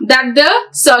that the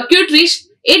circuit reached,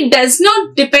 it does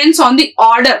not depends on the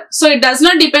order. So, it does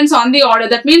not depends on the order.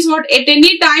 That means what? At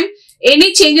any time,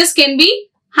 any changes can be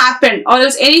happened, or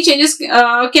else any changes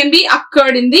can be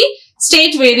occurred in the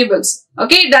state variables.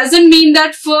 Okay, it doesn't mean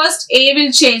that first A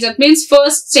will change. That means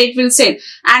first state will change,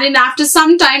 and after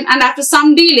some time and after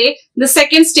some delay, the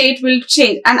second state will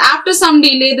change, and after some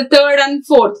delay, the third and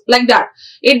fourth, like that.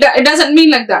 It doesn't mean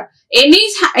like that.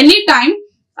 Any time.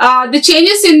 The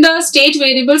changes in the state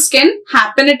variables can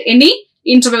happen at any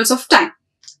intervals of time.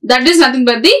 That is nothing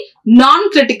but the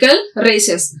non-critical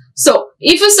races. So,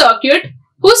 if a circuit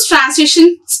whose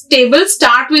transition tables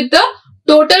start with the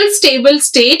total stable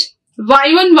state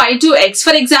y1, y2, x.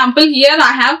 For example, here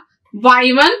I have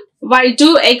y1,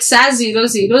 y2, x as 0,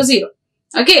 0, 0.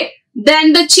 Okay.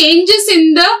 Then the changes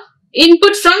in the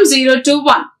input from 0 to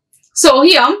 1. So,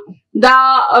 here,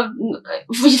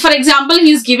 for example,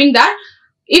 he is giving that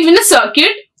if in a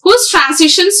circuit whose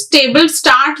transitions table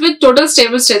start with total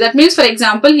stable state, that means, for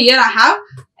example, here I have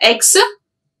x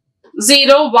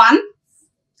 0, 1,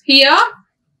 here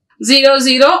 0,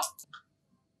 0,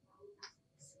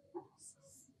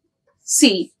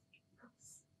 C,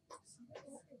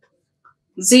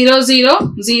 0,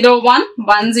 0, 0, 1,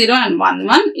 1, 0 and 1,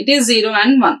 1. It is 0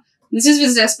 and 1. This is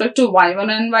with respect to y1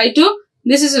 and y2.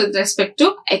 This is with respect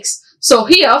to x. So,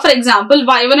 here, for example,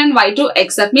 y1 and y2,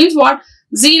 x. That means what?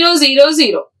 0, 0,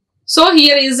 0. So,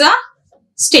 here is a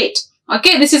state.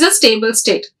 Okay, this is a stable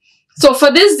state. So,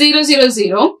 for this 0, 0,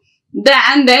 0,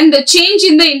 then the change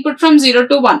in the input from 0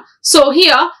 to 1. So,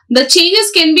 here the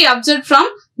changes can be observed from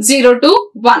 0 to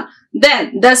 1.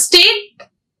 Then, the state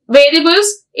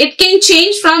variables, it can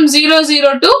change from 0,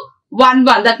 0 to 1,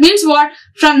 1. That means what?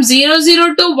 From 0,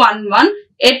 0 to 1, 1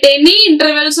 at any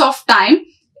intervals of time,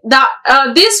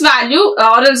 this value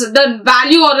or else the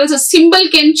value or else a symbol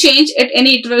can change at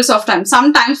any intervals of time.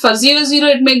 Sometimes for 0, 0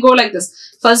 it may go like this.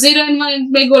 For 0 and 1 it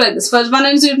may go like this. For 1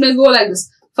 and 0 it may go like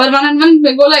this. For 1 and 1 it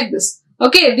may go like this.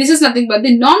 Okay, this is nothing but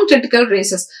the non-critical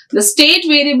races. The state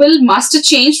variable must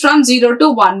change from 0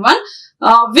 to 1,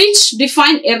 1 which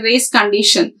define a race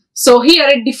condition. So here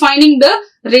it defining the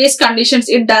race conditions.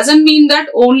 It doesn't mean that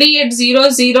only at 0,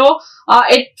 0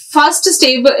 at first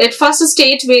state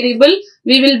variable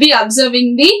we will be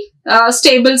observing the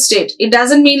stable state. It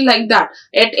doesn't mean like that.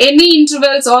 At any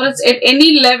intervals or at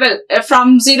any level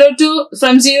from 0,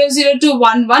 0 to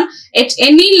 1, 1, at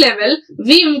any level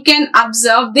we can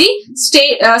observe the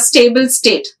stable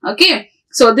state. Okay.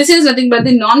 So this is nothing but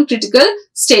the non-critical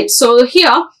state. So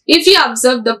here, if you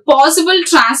observe the possible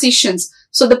transitions,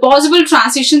 so the possible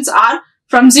transitions are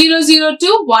from 00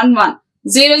 to 11,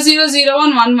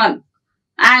 0001 11,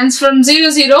 and from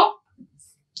 00,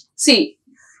 see,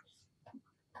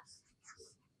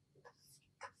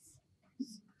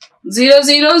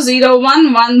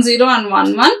 0001 10 and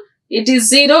 11, it is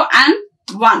 0 and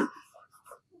 1.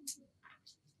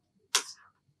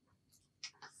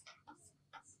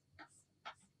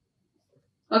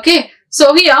 Okay,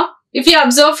 so here, if you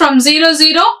observe from 00,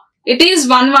 it is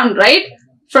 11, right?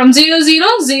 From 00,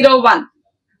 01.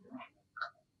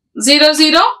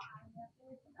 00,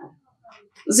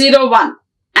 01.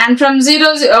 And from 10,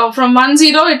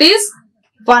 it is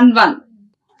 11.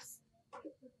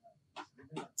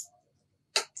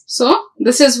 So,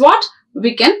 this is what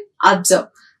we can observe.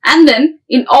 And then,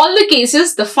 in all the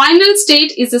cases, the final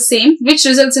state is the same, which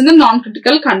results in the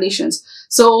non-critical conditions.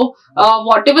 So,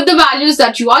 whatever the values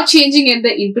that you are changing at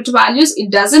the input values, it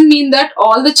doesn't mean that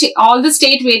all the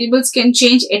state variables can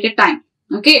change at a time.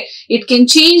 Okay, it can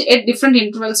change at different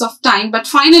intervals of time, but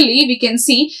finally we can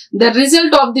see the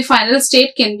result of the final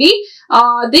state can be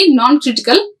the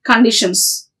non-critical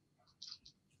conditions.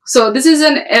 So this is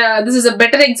a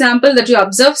better example that you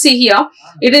observe. See here,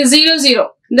 it is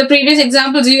 00. In the previous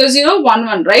example,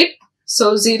 0011, right?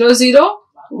 So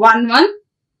 0011.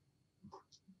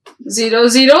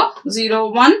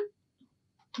 0001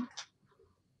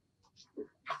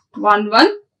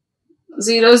 11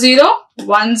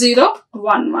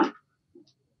 001011.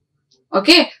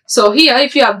 Okay, so here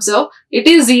if you observe, it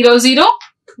is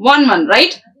 0011,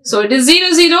 right? So it is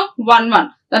 0011.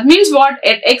 That means what?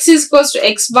 At x is equals to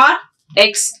x bar,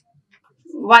 x,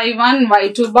 y1,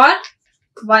 y2 bar,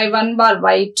 y1 bar,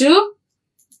 y2,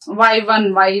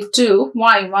 y1, y2,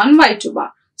 y1, y2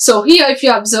 bar. So here if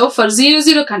you observe for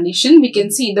 00 condition, we can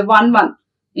see the 1, 1,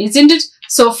 isn't it?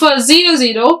 So for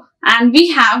 00, and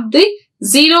we have the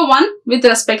 0, 1 with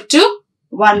respect to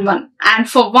 1, 1. And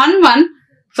for 1, 1,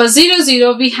 for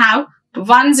 00, we have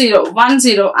 1, 0, 1,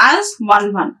 0 as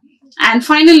 1, 1. And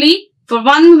finally, for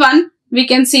 1, 1, we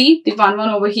can see the 1, 1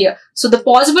 over here. So the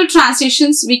possible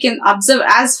transitions we can observe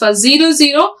as for 0,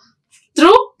 0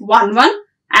 through 1, 1.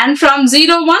 And from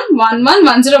 0, 1, 1, 1,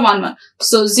 1, 0, 1, 1.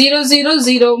 So 0, 0,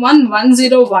 0, 1, 1,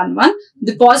 0, 1, 1.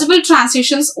 The possible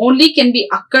transitions only can be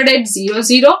occurred at 0,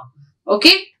 0,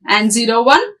 okay, and 0,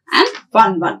 1 and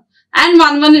 1, 1. And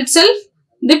 1, 1 itself,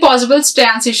 the possible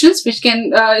transitions which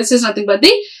can, this is nothing but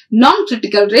the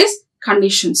non-critical race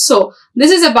conditions. So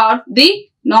this is about the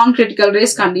non-critical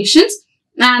race conditions.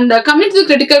 And coming to the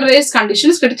critical race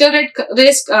conditions,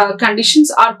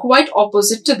 conditions are quite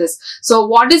opposite to this. So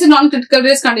what is the non-critical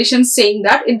race condition? Saying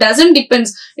that it doesn't depend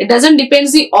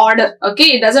the order,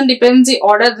 okay? It doesn't depend the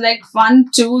order like 1,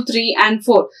 2, 3 and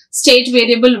 4. State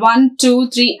variable 1, 2,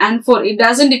 3 and 4. It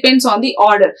doesn't depend on the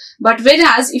order. But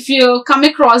whereas if you come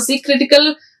across the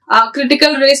critical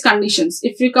race conditions,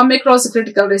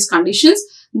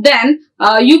 then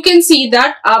you can see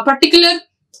that particular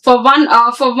for one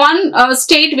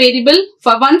state variable,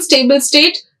 for one stable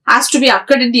state has to be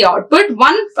occurred in the output.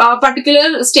 One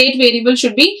particular state variable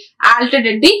should be altered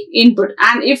at the input.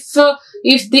 And if the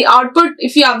output,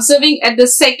 if you are observing at the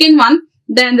second one,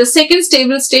 then the second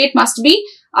stable state must be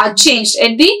changed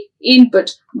at the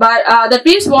input. But that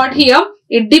means what here?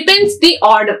 It depends the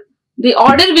order. The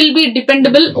order will be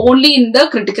dependable only in the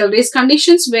critical race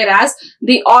conditions, whereas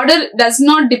the order does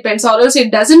not depend, or else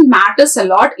it doesn't matters a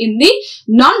lot in the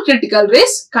non-critical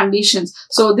race conditions.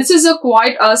 So this is a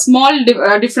quite small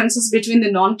differences between the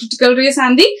non-critical race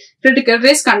and the critical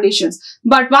race conditions.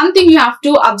 But one thing you have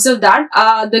to observe that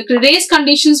the race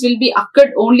conditions will be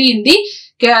occurred only in the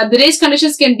race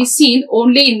conditions can be seen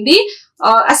only in the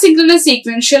asynchronous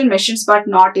sequential machines, but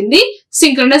not in the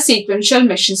synchronous sequential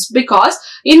machines, because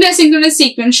in the asynchronous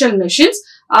sequential machines,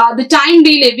 the time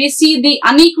delay, we see the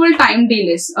unequal time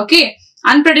delays, okay?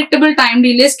 Unpredictable time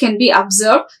delays can be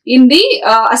observed in the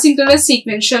asynchronous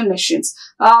sequential machines.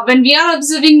 When we are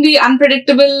observing the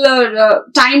unpredictable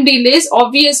time delays,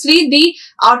 obviously the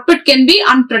output can be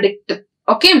unpredictable,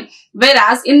 okay?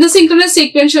 Whereas in the synchronous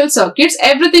sequential circuits,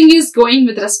 everything is going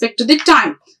with respect to the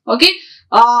time, okay?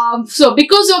 So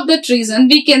because of that reason,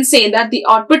 we can say that the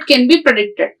output can be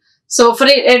predicted. So for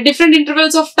different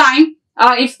intervals of time,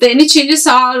 if any changes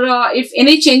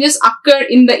occur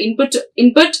in the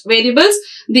input variables,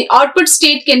 the output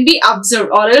state can be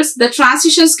observed, or else the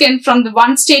transitions from the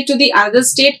one state to the other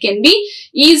state can be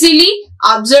easily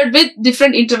observed with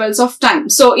different intervals of time.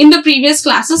 So in the previous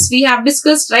classes, we have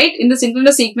discussed, right, in the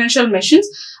synchronous sequential machines,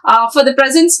 for the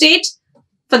present state,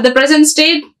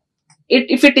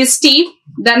 if it is t,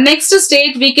 the next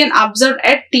state we can observe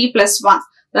at t plus 1.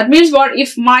 That means what?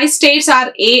 If my states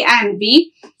are a and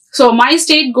b, so my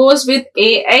state goes with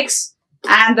ax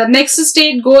and the next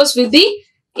state goes with the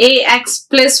ax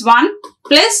plus 1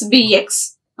 plus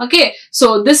bx. Okay,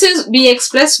 so this is bx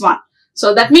plus 1.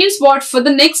 So that means what? For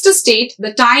the next state,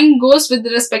 the time goes with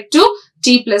respect to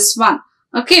t plus 1.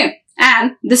 Okay.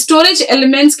 And the storage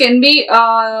elements can be,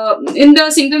 in the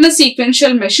synchronous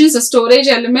sequential machines, the storage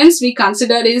elements we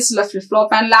consider is the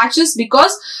flip-flop and latches,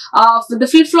 because the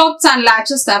flip-flops and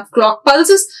latches have clock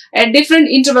pulses at different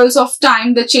intervals of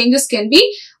time. The changes can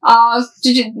be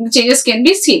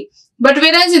seen. But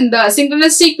whereas in the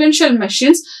synchronous sequential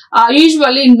machines,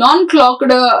 usually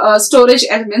non-clocked storage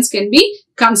elements can be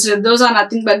considered. Those are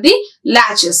nothing but the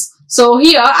latches. So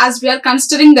here, as we are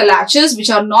considering the latches, which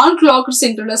are non-clocked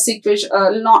synchronous sequential,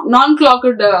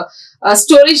 non-clocked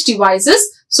storage devices.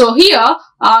 So here,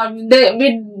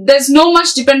 there's no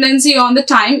much dependency on the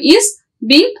time is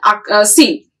being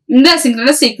seen in the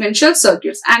synchronous sequential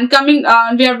circuits. And coming,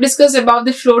 we have discussed about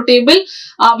the flow table,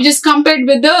 which is compared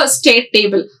with the state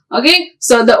table. Okay,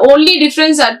 so the only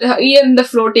difference here in the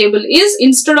flow table is,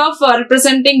 instead of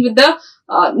representing with the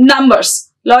numbers,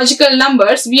 logical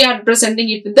numbers, we are representing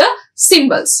it with the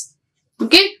symbols.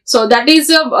 Okay, so that is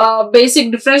a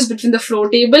basic difference between the flow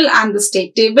table and the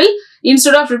state table.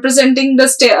 Instead of representing the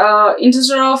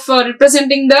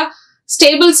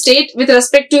stable state with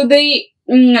respect to the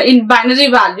in binary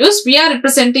values, we are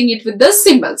representing it with the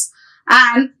symbols.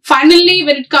 And finally,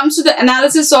 when it comes to the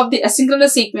analysis of the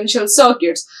asynchronous sequential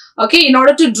circuits, okay, in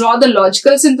order to draw the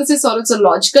logical synthesis or it's a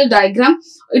logical diagram,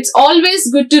 it's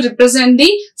always good to represent the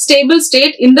stable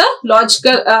state in the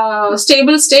logical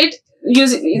stable state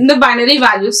using in the binary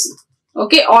values.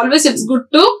 Okay, always it's good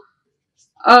to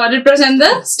represent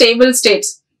the stable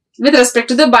states with respect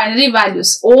to the binary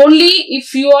values. Only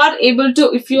if you are able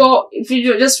to, if you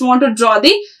just want to draw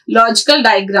the logical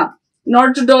diagram. In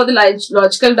order to draw the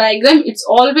logical diagram, it's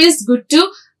always good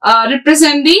to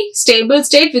represent the stable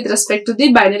state with respect to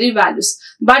the binary values.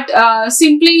 But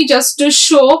simply just to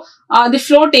show the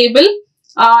flow table,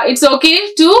 it's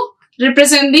okay to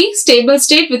represent the stable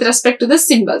state with respect to the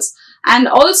symbols. And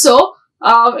also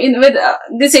with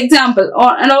this example,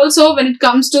 and also when it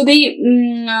comes to the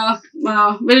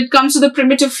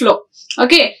primitive flow.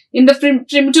 Okay, in the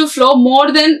primitive flow,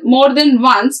 more than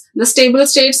once the stable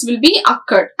states will be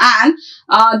occurred, and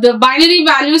the binary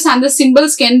values and the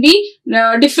symbols can be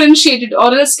differentiated,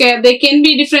 or else they can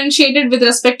be differentiated with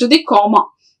respect to the comma.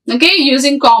 Okay,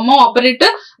 using comma operator,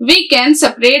 we can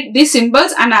separate the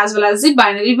symbols and as well as the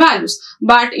binary values.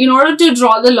 But in order to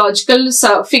draw the logical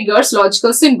figures,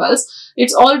 logical symbols,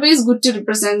 it's always good to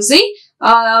represent the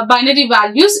binary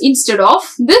values instead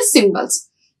of the symbols.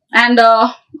 And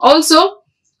also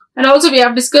we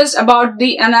have discussed about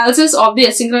the analysis of the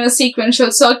asynchronous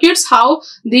sequential circuits, how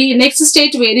the next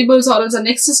state variables or else the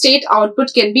next state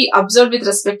output can be observed with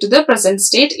respect to the present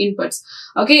state inputs.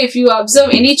 Okay, if you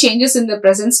observe any changes in the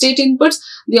present state inputs,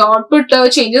 the output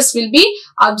changes will be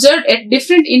observed at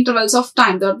different intervals of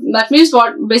time. That means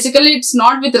what? Basically, it's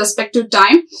not with respect to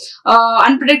time.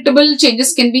 Unpredictable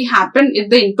changes can be happen in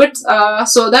the inputs,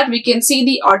 so that we can see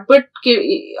the output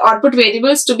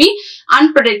variables to be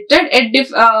unpredicted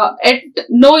at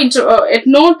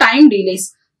no time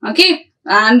delays. Okay,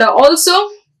 and also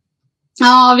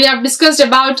we have discussed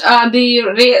about the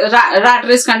rat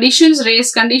race conditions,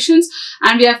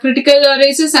 and we have critical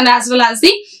races and as well as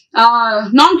the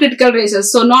non-critical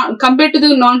races. So compared to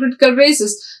the non-critical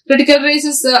races, critical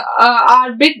races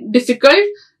are a bit difficult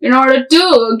in order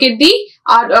to get the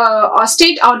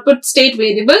output state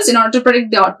variables, in order to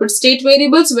predict the output state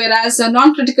variables, whereas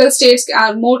non-critical states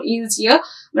are more easier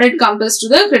when it comes to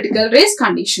the critical race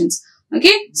conditions.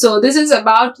 Okay, so this is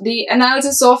about the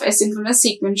analysis of asynchronous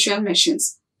sequential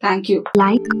machines. Thank you.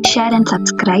 Like, share and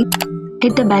subscribe.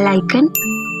 Hit the bell icon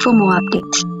for more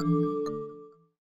updates.